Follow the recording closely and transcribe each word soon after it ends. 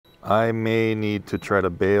I may need to try to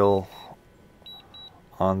bail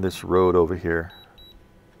on this road over here.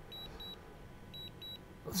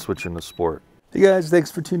 Let's switch into sport. Hey guys,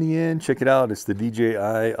 thanks for tuning in. Check it out. It's the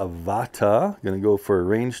DJI AVATA. Gonna go for a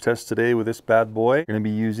range test today with this bad boy. Gonna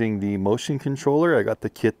be using the motion controller. I got the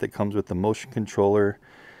kit that comes with the motion controller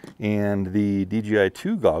and the DJI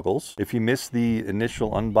 2 goggles. If you missed the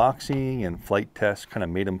initial unboxing and flight test, kind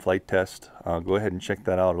of maiden flight test, go ahead and check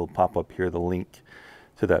that out. It'll pop up here, the link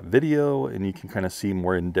to that video, and you can kind of see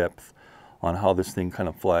more in depth on how this thing kind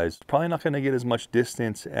of flies. Probably not going to get as much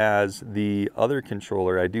distance as the other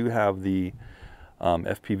controller. I do have the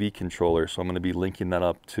FPV controller, so I'm going to be linking that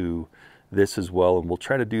up to this as well, and we'll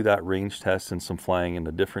try to do that range test and some flying in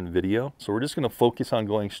a different video. So we're just going to focus on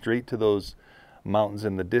going straight to those mountains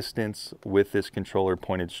in the distance with this controller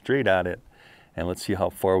pointed straight at it, and let's see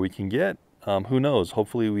how far we can get. Who knows,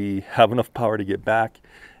 hopefully we have enough power to get back.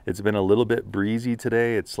 It's been a little bit breezy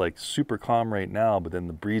today. It's like super calm right now, but then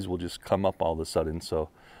the breeze will just come up all of a sudden. So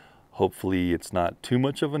hopefully it's not too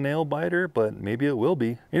much of a nail biter, but maybe it will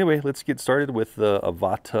be. Anyway, let's get started with the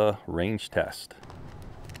AVATA range test.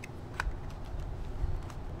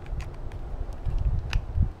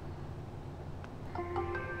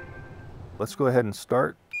 Let's go ahead and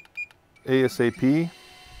start ASAP.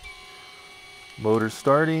 Motor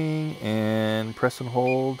starting, and press and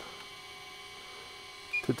hold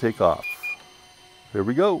to take off. Here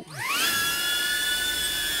we go.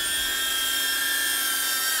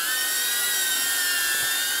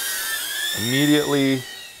 Immediately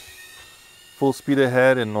full speed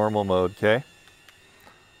ahead in normal mode, okay?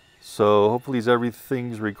 So hopefully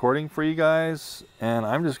everything's recording for you guys, and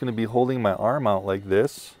I'm just going to be holding my arm out like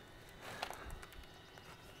this,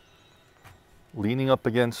 leaning up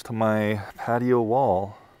against my patio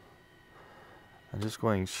wall and just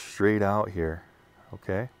going straight out here.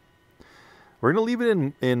 Okay, we're gonna leave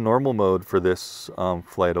it in normal mode for this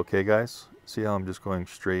flight. Okay guys, see how I'm just going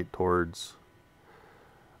straight towards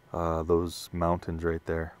those mountains right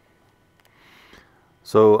there.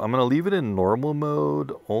 So I'm gonna leave it in normal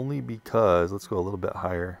mode only because, let's go a little bit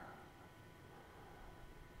higher.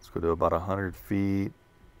 Let's go to about 100 feet.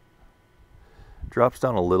 Drops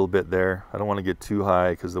down a little bit there. I don't want to get too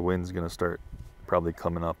high because the wind's going to start probably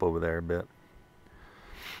coming up over there a bit.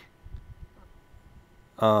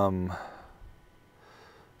 So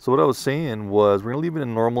what I was saying was we're going to leave it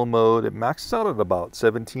in normal mode. It maxes out at about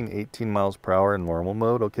 17, 18 miles per hour in normal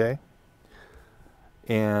mode, okay?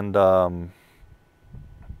 And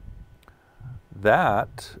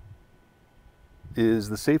that is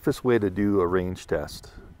the safest way to do a range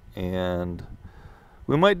test. And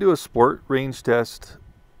we might do a sport range test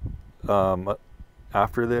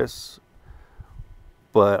after this,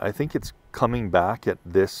 but I think it's coming back at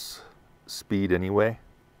this speed anyway.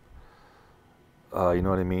 You know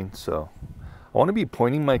what I mean? So I want to be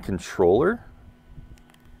pointing my controller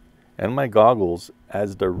and my goggles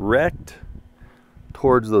as direct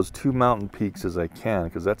towards those two mountain peaks as I can,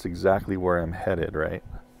 because that's exactly where I'm headed, right?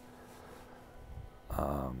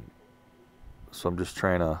 So I'm just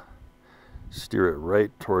trying to steer it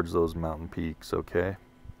right towards those mountain peaks, okay?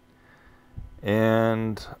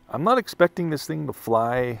 And I'm not expecting this thing to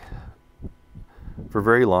fly for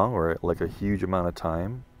very long, or like a huge amount of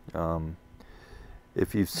time.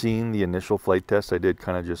 If you've seen the initial flight test, I did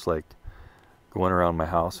kind of just like going around my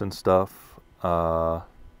house and stuff. You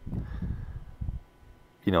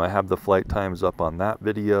know, I have the flight times up on that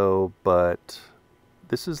video, but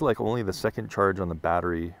this is like only the second charge on the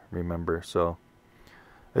battery, remember? So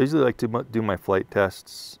I usually like to do my flight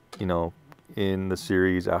tests, you know, in the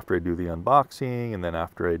series after I do the unboxing, and then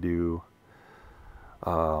after I do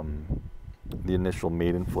the initial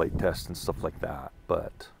maiden flight test and stuff like that.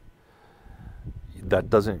 But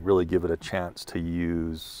that doesn't really give it a chance to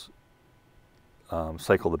use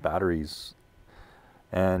cycle the batteries.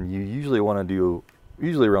 And you usually want to do,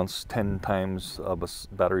 usually around 10 times of a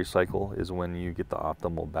battery cycle is when you get the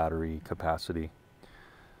optimal battery capacity.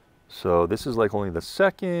 So this is like only the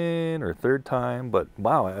second or third time, but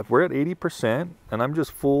wow, if we're at 80% and I'm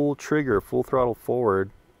just full trigger, full throttle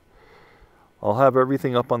forward, I'll have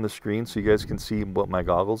everything up on the screen so you guys can see what my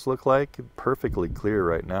goggles look like. Perfectly clear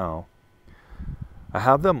right now. I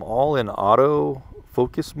have them all in auto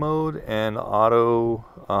focus mode and auto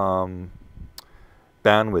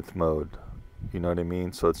bandwidth mode. You know what I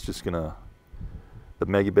mean? So it's just gonna, the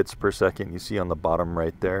megabits per second you see on the bottom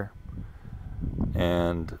right there.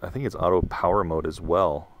 And I think it's auto power mode as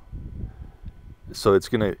well. So it's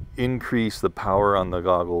going to increase the power on the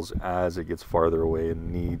goggles as it gets farther away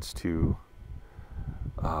and needs to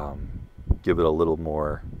give it a little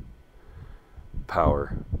more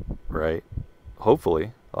power, right?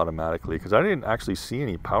 Hopefully. automatically, because I didn't actually see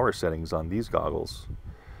any power settings on these goggles.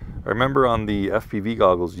 I remember on the FPV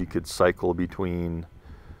goggles you could cycle between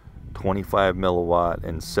 25 milliwatt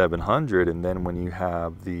and 700, and then when you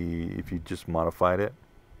have the, if you just modified it,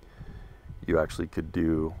 you actually could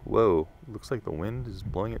do, whoa, looks like the wind is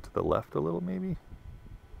blowing it to the left a little maybe.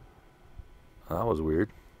 That was weird.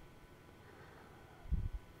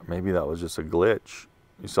 Maybe that was just a glitch.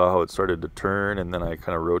 You saw how it started to turn, and then I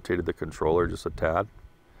kind of rotated the controller just a tad,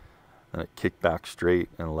 and it kicked back straight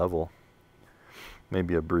and level.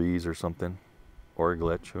 Maybe a breeze or something, or a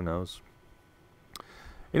glitch, who knows.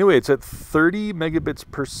 Anyway, it's at 30 megabits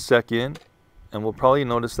per second, and we'll probably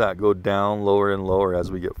notice that go down lower and lower as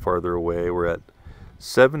we get farther away. We're at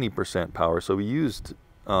 70% power, so we used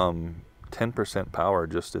 10% power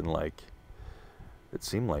just in like, it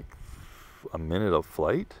seemed like a minute of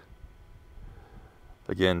flight.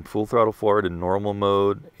 Again, full throttle forward in normal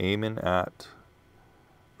mode, aiming at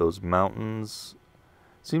those mountains.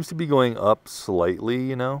 Seems to be going up slightly,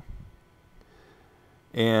 you know.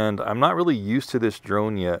 And I'm not really used to this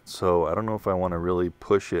drone yet, so I don't know if I want to really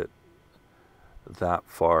push it that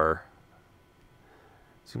far.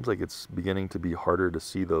 Seems like it's beginning to be harder to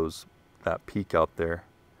see that peak out there,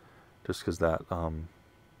 just because that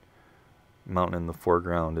mountain in the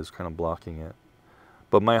foreground is kind of blocking it.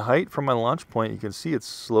 But my height from my launch point, you can see it's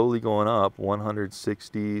slowly going up,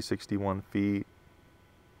 160, 61 feet.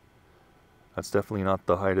 That's definitely not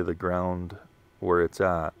the height of the ground where it's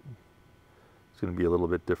at. It's going to be a little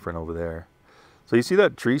bit different over there. So you see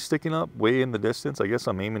that tree sticking up way in the distance? I guess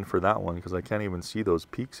I'm aiming for that one because I can't even see those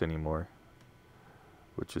peaks anymore,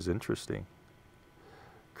 which is interesting.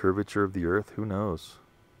 Curvature of the earth, who knows?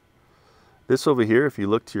 This over here, if you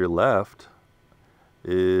look to your left,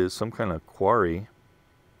 is some kind of quarry.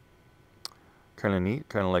 Kind of neat,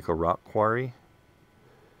 kind of like a rock quarry.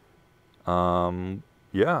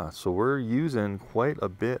 Yeah, so we're using quite a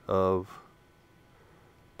bit of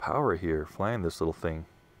power here flying this little thing.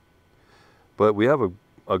 But we have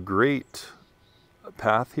a great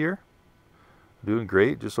path here. Doing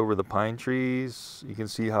great just over the pine trees. You can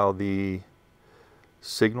see how the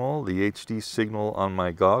signal, the HD signal on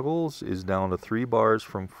my goggles is down to 3 bars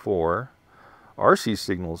from 4. RC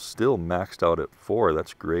signal is still maxed out at 4.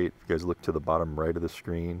 That's great. If you guys look to the bottom right of the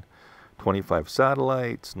screen, 25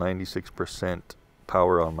 satellites, 96%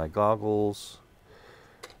 power on my goggles.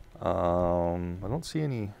 I don't see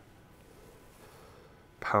any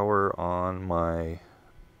power on my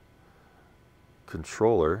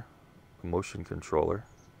controller, the motion controller.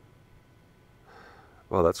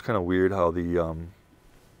 Well, that's kind of weird how the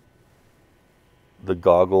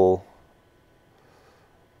goggle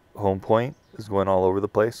home point is going all over the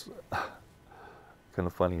place. Kind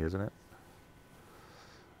of funny, isn't it?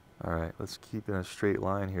 All right, let's keep in a straight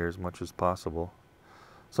line here as much as possible.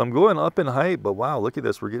 So I'm going up in height, but wow, look at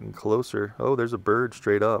this, we're getting closer. Oh, there's a bird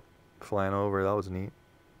straight up flying over. That was neat.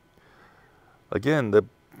 Again, the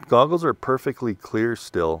goggles are perfectly clear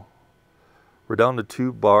still. We're down to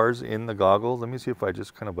 2 bars in the goggles. Let me see if I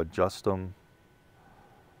just kind of adjust them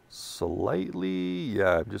slightly.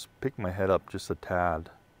 Yeah, just pick my head up just a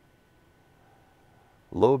tad.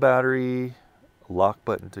 Low battery, lock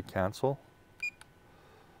button to cancel.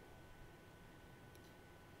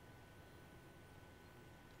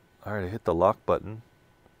 All right, I hit the lock button.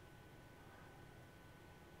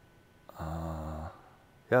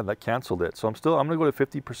 Yeah, that canceled it. So I'm gonna go to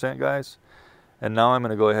 50%, guys. And now I'm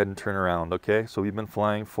gonna go ahead and turn around, okay? So we've been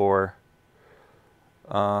flying for,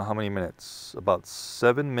 how many minutes? About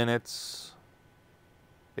 7 minutes,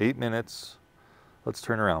 8 minutes. Let's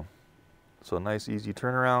turn around. So a nice, easy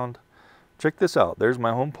turnaround. Check this out. There's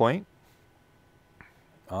my home point.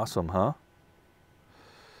 Awesome, huh?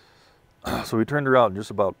 So we turned around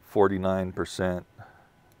just about 49%.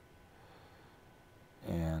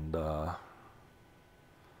 And, uh-oh,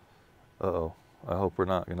 I hope we're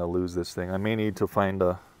not going to lose this thing. I may need to find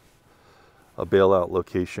a bailout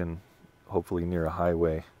location, hopefully near a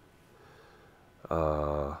highway.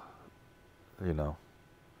 You know,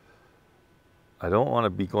 I don't want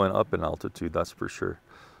to be going up in altitude, that's for sure.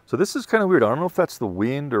 So this is kind of weird. I don't know if that's the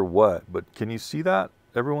wind or what, but can you see that?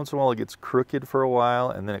 Every once in a while it gets crooked for a while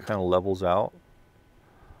and then it kind of levels out.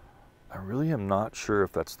 I really am not sure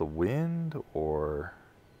if that's the wind or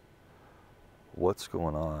what's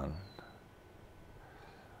going on.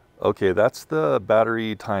 Okay, that's the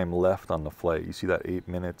battery time left on the flight. You see that 8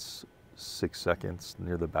 minutes, 6 seconds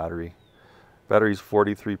near the battery. Battery's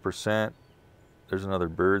 43%. There's another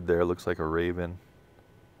bird there, looks like a raven.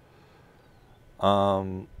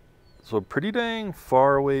 So pretty dang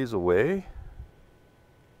far ways away.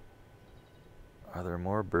 Are there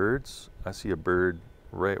more birds? I see a bird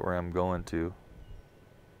right where I'm going to.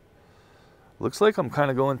 Looks like I'm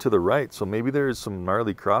kind of going to the right, so maybe there is some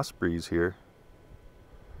gnarly cross breeze here.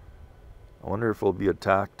 I wonder if we'll be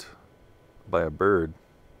attacked by a bird.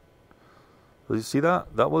 Did you see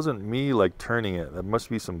that? That wasn't me like turning it. That must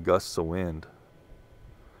be some gusts of wind.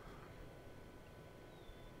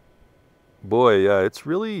 Boy, yeah, it's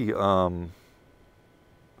really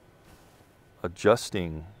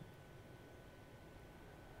adjusting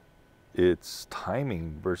its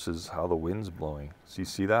timing versus how the wind's blowing. So you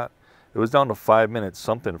see that? It was down to 5 minutes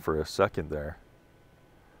something for a second there,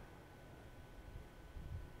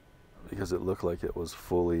 because it looked like it was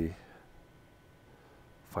fully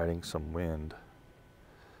fighting some wind.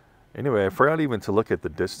 Anyway, I forgot even to look at the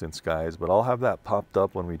distance, guys, but I'll have that popped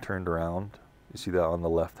up when we turned around. You see that on the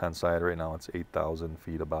left-hand side right now? It's 8,000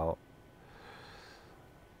 feet about.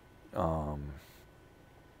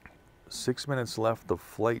 6 minutes left of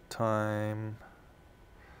flight time.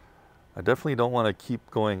 I definitely don't want to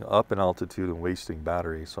keep going up in altitude and wasting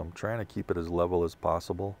battery, so I'm trying to keep it as level as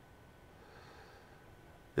possible.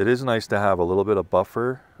 It is nice to have a little bit of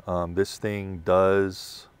buffer. This thing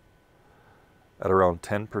does at around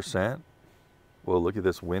 10%. Well, look at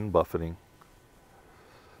this wind buffeting.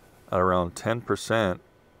 At around 10%,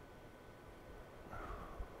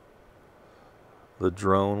 the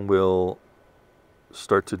drone will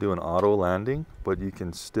start to do an auto landing, but you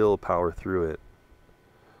can still power through it.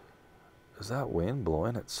 Is that wind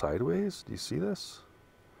blowing it sideways? Do you see this?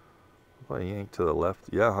 If I yank to the left,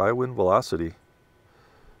 yeah, high wind velocity.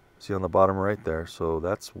 See on the bottom right there, so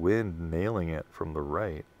that's wind nailing it from the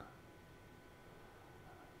right.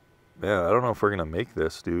 Yeah, I don't know if we're gonna make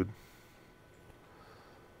this, dude.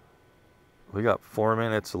 We got 4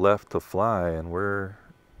 minutes left to fly, and we're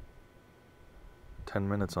 10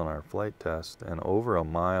 minutes on our flight test, and over a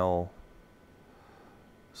mile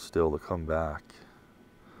still to come back.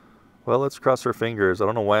 Well, let's cross our fingers. I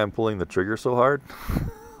don't know why I'm pulling the trigger so hard.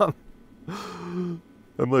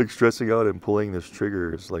 I'm like stressing out and pulling this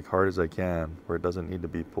trigger as like hard as I can, where it doesn't need to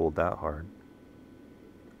be pulled that hard.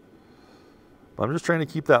 But I'm just trying to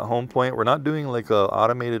keep that home point. We're not doing like a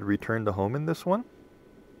automated return to home in this one.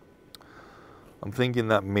 I'm thinking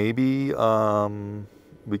that maybe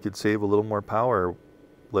we could save a little more power,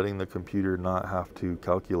 letting the computer not have to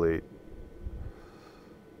calculate.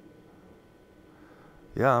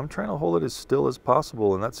 Yeah, I'm trying to hold it as still as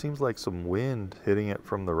possible, and that seems like some wind hitting it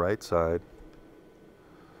from the right side.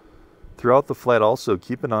 Throughout the flight also,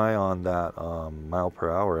 keep an eye on that mile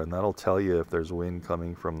per hour, and that'll tell you if there's wind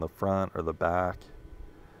coming from the front or the back.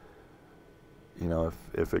 You know,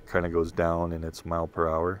 if it kind of goes down in its mile per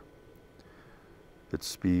hour, its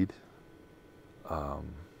speed.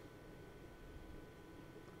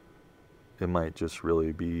 It might just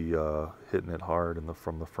really be hitting it hard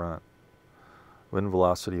from the front. Wind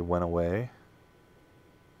velocity went away.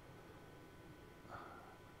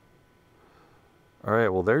 All right,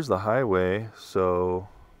 well, there's the highway, so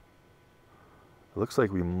it looks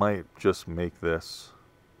like we might just make this.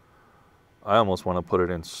 I almost want to put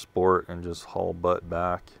it in sport and just haul butt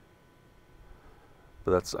back,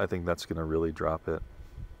 but I think that's going to really drop it.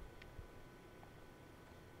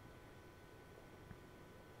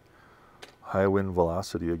 High wind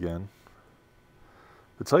velocity again.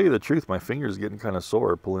 To tell you the truth, my finger's getting kind of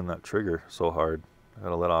sore pulling that trigger so hard. I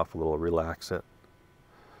gotta let off a little, relax it.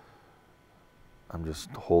 I'm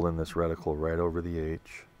just holding this reticle right over the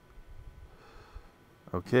H.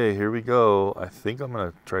 Okay, here we go. I think I'm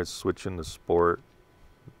gonna try to switch into sport.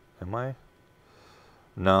 Am I?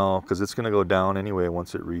 No, because it's gonna go down anyway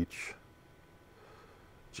once it reach.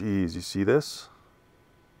 Geez, you see this?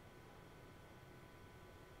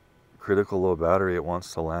 Critical low battery, it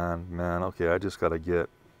wants to land. Man, okay, I just gotta get...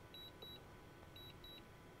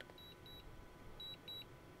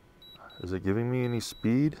 Is it giving me any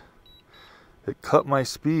speed? It cut my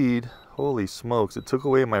speed. Holy smokes, it took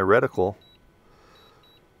away my reticle.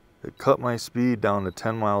 It cut my speed down to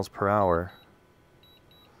 10 miles per hour.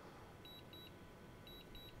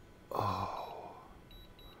 Oh.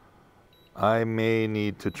 I may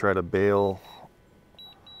need to try to bail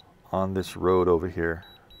on this road over here.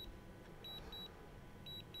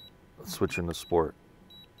 Let's switch into sport.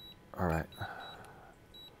 All right.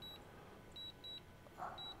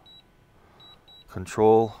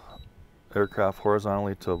 Control aircraft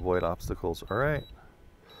horizontally to avoid obstacles. All right.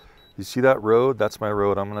 You see that road? That's my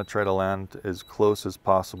road. I'm going to try to land as close as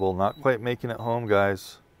possible. Not quite making it home,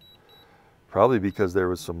 guys. Probably because there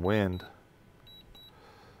was some wind.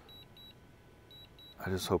 I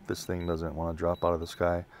just hope this thing doesn't want to drop out of the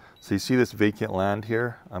sky. So you see this vacant land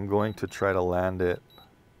here? I'm going to try to land it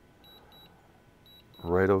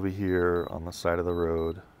right over here on the side of the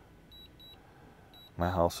road. My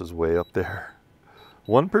house is way up there.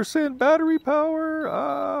 1% battery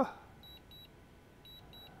power.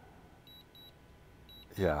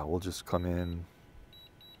 Yeah, we'll just come in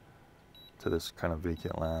to this kind of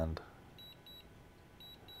vacant land.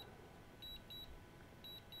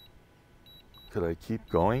 Could I keep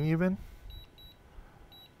going even?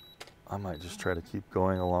 I might just try to keep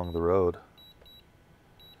going along the road.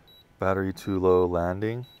 Battery too low,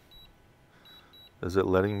 landing. Is it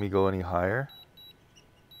letting me go any higher?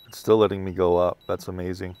 It's still letting me go up. That's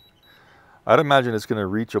amazing. I'd imagine it's going to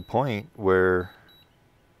reach a point where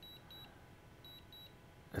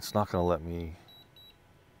it's not going to let me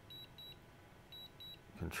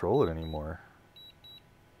control it anymore.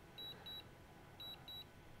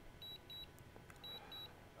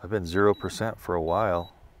 I've been 0% for a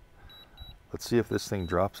while. Let's see if this thing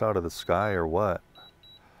drops out of the sky or what.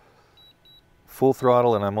 Full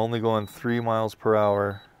throttle and I'm only going 3 miles per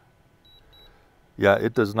hour. Yeah,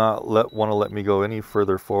 it does not want to let me go any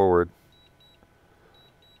further forward.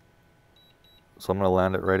 So I'm going to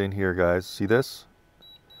land it right in here, guys. See this?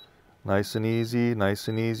 Nice and easy,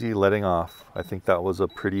 letting off. I think that was a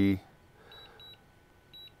pretty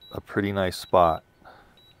nice spot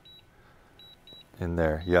in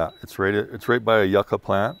there. Yeah, it's right by a yucca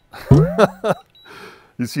plant.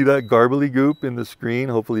 You see that garbly goop in the screen?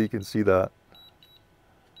 Hopefully you can see that.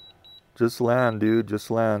 Just land, dude,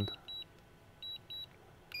 just land.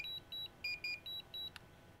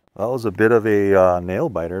 That was a bit of a nail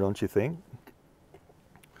biter, don't you think?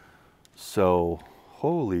 So,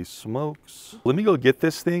 holy smokes. Let me go get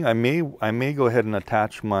this thing. I may go ahead and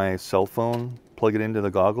attach my cell phone, plug it into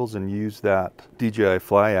the goggles, and use that DJI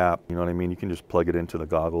Fly app. You know what I mean? You can just plug it into the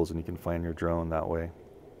goggles and you can find your drone that way.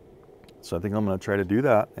 So I think I'm going to try to do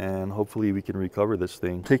that, and hopefully we can recover this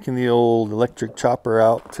thing. Taking the old electric chopper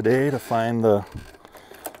out today to find the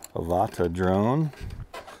AVATA drone.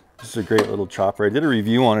 This is a great little chopper. I did a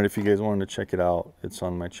review on it if you guys wanted to check it out. It's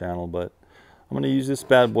on my channel, but I'm going to use this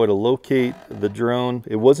bad boy to locate the drone.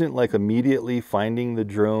 It wasn't like immediately finding the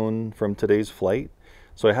drone from today's flight,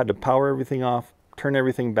 so I had to power everything off, turn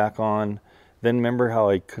everything back on. Then remember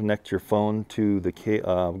how I connect your phone to the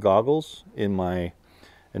goggles in my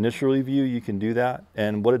initial review? You can do that,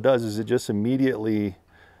 and what it does is it just immediately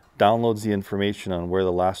downloads the information on where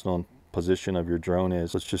the last known position of your drone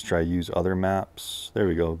is. Let's just try use other maps. There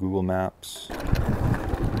we go, Google Maps.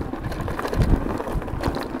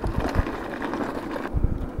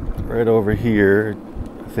 Right over here,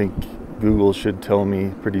 I think Google should tell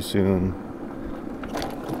me pretty soon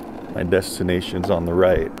my destination's on the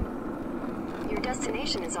right. Your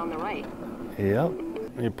destination is on the right. Yep.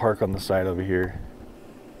 Let me park on the side over here.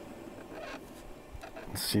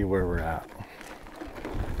 Let's see where we're at.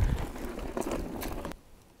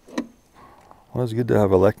 Well, it's good to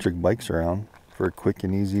have electric bikes around for a quick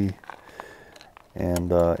and easy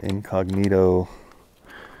and incognito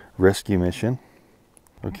rescue mission.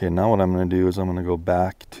 Okay, now what I'm going to do is I'm going to go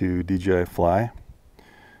back to DJI Fly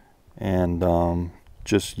and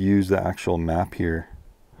just use the actual map here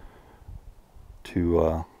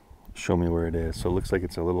to show me where it is. So it looks like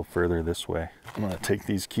it's a little further this way. I'm going to take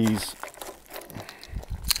these keys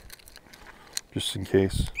just in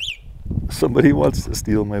case somebody wants to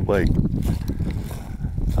steal my bike.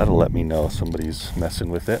 That'll let me know somebody's messing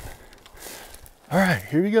with it. All right,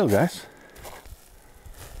 here we go, guys.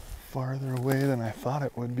 Farther away than I thought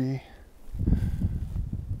it would be.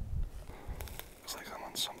 Looks like I'm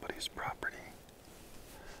on somebody's property.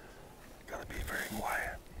 Gotta be very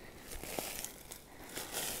quiet.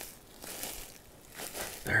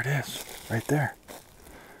 There it is, right there.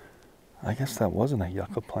 I guess that wasn't a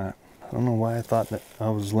yucca plant. I don't know why I thought that I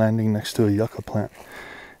was landing next to a yucca plant.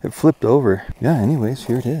 It flipped over. Yeah, anyways,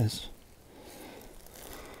 here it is.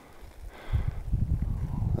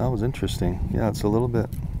 That was interesting. Yeah, it's a little bit...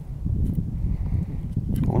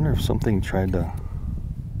 I wonder if something tried to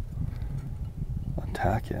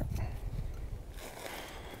attack it.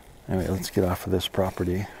 Anyway, let's get off of this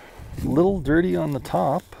property. A little dirty on the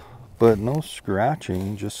top, but no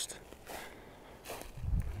scratching, just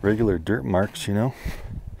regular dirt marks, you know.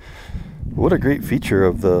 What a great feature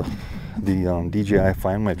of the DJI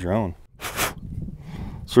Find My Drone.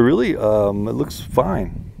 So really, it looks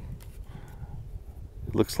fine.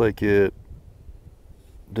 It looks like it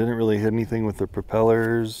didn't really hit anything with the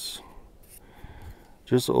propellers.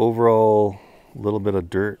 Just overall, a little bit of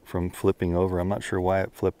dirt from flipping over. I'm not sure why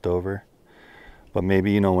it flipped over, but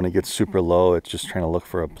maybe, you know, when it gets super low, it's just trying to look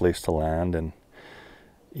for a place to land. And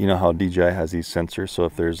you know how DJI has these sensors, so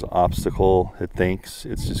if there's an obstacle, it thinks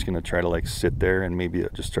it's just going to try to like sit there, and maybe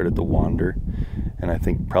it just started to wander and I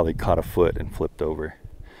think probably caught a foot and flipped over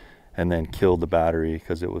and then killed the battery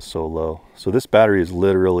because it was so low. So this battery is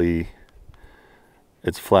literally,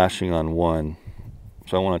 it's flashing on 1.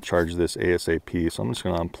 So I want to charge this ASAP. So I'm just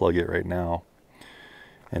going to unplug it right now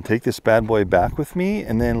and take this bad boy back with me.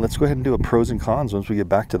 And then let's go ahead and do a pros and cons once we get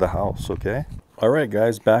back to the house, okay? All right,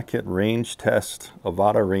 guys, back at range test,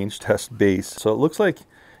 AVATA range test base. So it looks like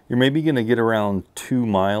you're maybe going to get around 2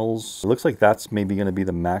 miles. It looks like that's maybe going to be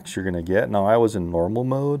the max you're going to get. Now, I was in normal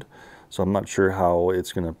mode, so I'm not sure how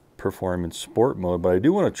it's going to perform in sport mode, but I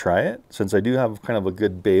do want to try it since I do have kind of a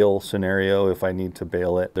good bail scenario if I need to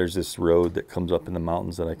bail it. There's this road that comes up in the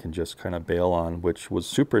mountains that I can just kind of bail on, which was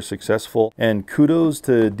super successful. And kudos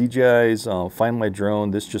to DJI's Find My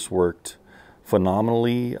Drone. This just worked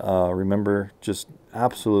phenomenally. Remember, just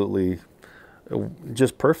absolutely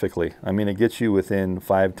just perfectly. I mean, it gets you within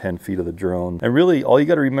 5-10 feet of the drone. And really all you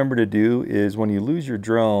got to remember to do is when you lose your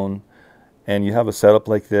drone and you have a setup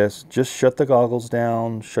like this, just shut the goggles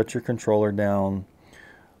down, shut your controller down,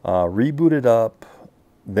 reboot it up,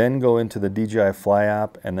 then go into the DJI Fly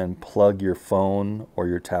app and then plug your phone or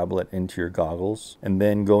your tablet into your goggles, and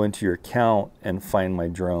then go into your account and Find My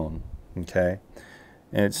Drone, okay?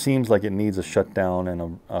 And it seems like it needs a shutdown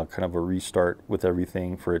and a kind of a restart with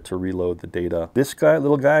everything for it to reload the data. This guy,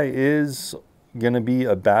 little guy, is gonna be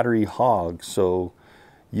a battery hog, so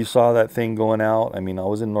you saw that thing going out. I mean, I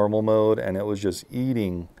was in normal mode and it was just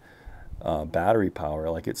eating battery power.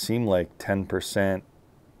 Like it seemed like 10%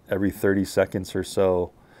 every 30 seconds or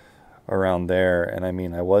so, around there. And I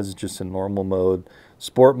mean, I was just in normal mode.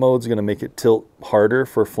 Sport mode's gonna make it tilt harder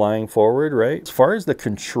for flying forward, right? As far as the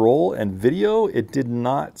control and video, it did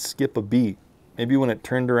not skip a beat. Maybe when it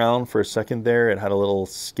turned around for a second there, it had a little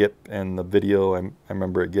skip, and the video, I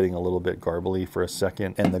remember it getting a little bit garbly for a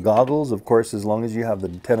second. And the goggles, of course, as long as you have the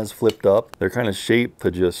antennas flipped up, they're kind of shaped to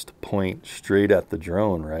just point straight at the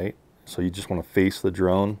drone, right? So you just want to face the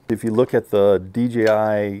drone. If you look at the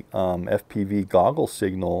DJI FPV goggle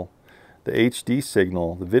signal, the HD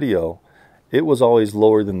signal, the video, it was always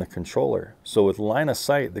lower than the controller. So with line of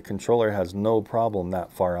sight, the controller has no problem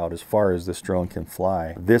that far out as far as this drone can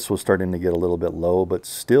fly. This was starting to get a little bit low, but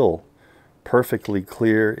still perfectly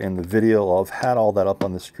clear in the video. I've had all that up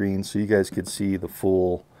on the screen so you guys could see the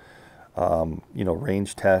full you know,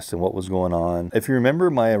 range test and what was going on. If you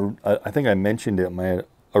remember I think I mentioned it, my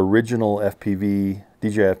original DJI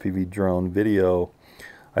FPV drone video,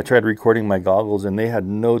 I tried recording my goggles and they had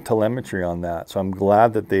no telemetry on that. So I'm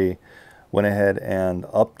glad that they went ahead and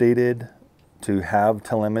updated to have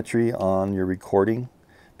telemetry on your recording,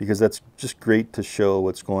 because that's just great to show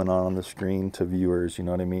what's going on the screen to viewers, you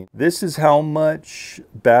know what I mean? This is how much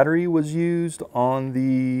battery was used on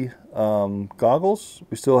the goggles.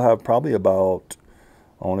 We still have probably about,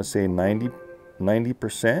 I want to say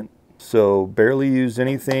 90%. So barely used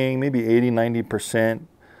anything, maybe 80-90%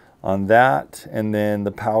 on that. And then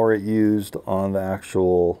the power it used on the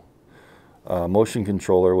actual motion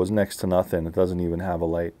controller was next to nothing. It doesn't even have a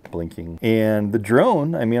light blinking. And the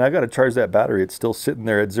drone, I mean, I got to charge that battery. It's still sitting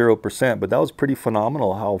there at 0%, but that was pretty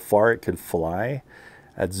phenomenal how far it could fly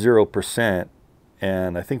at 0%.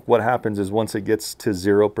 And I think what happens is once it gets to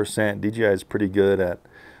 0%, DJI is pretty good at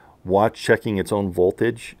checking its own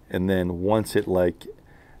voltage. And then once it like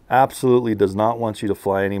absolutely does not want you to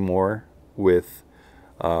fly anymore with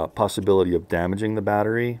possibility of damaging the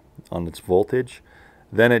battery on its voltage,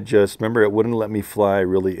 then it just, remember, it wouldn't let me fly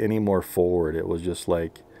really any more forward. It was just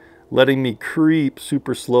like letting me creep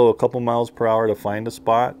super slow, a couple miles per hour to find a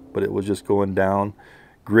spot, but it was just going down.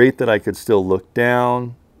 Great that I could still look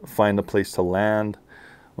down, find a place to land.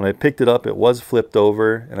 When I picked it up, it was flipped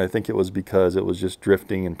over, and I think it was because it was just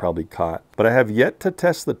drifting and probably caught. But I have yet to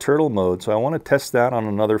test the turtle mode, so I want to test that on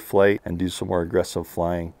another flight and do some more aggressive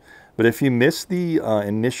flying. But if you missed the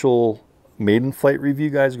initial maiden flight review,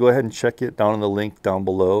 guys, go ahead and check it down in the link down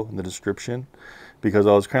below in the description, because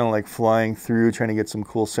I was kind of like flying through trying to get some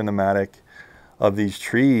cool cinematic of these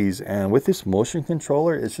trees. And with this motion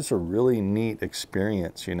controller, it's just a really neat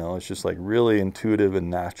experience, you know. It's just like really intuitive and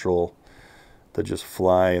natural to just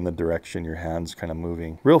fly in the direction your hand's kind of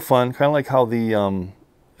moving. Real fun, kind of like how the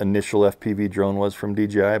initial FPV drone was from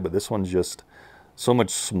DJI, but this one's just so much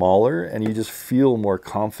smaller and you just feel more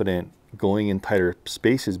confident going in tighter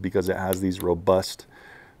spaces because it has these robust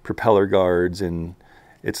propeller guards, and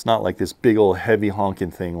it's not like this big old heavy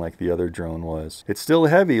honking thing like the other drone was. It's still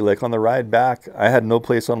heavy. Like on the ride back, I had no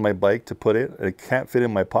place on my bike to put it. It can't fit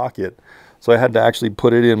in my pocket. So I had to actually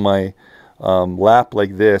put it in my lap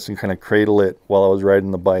like this and kind of cradle it while I was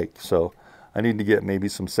riding the bike. So I need to get maybe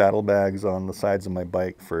some saddlebags on the sides of my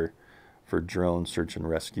bike for for drone search and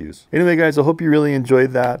rescues. Anyway, guys, I hope you really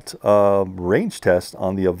enjoyed that range test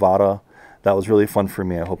on the AVATA. That was really fun for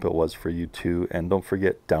me. I hope it was for you too. And don't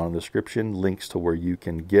forget, down in the description, links to where you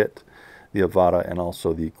can get the AVATA and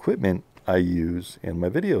also the equipment I use in my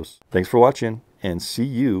videos. Thanks for watching, and see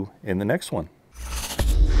you in the next one.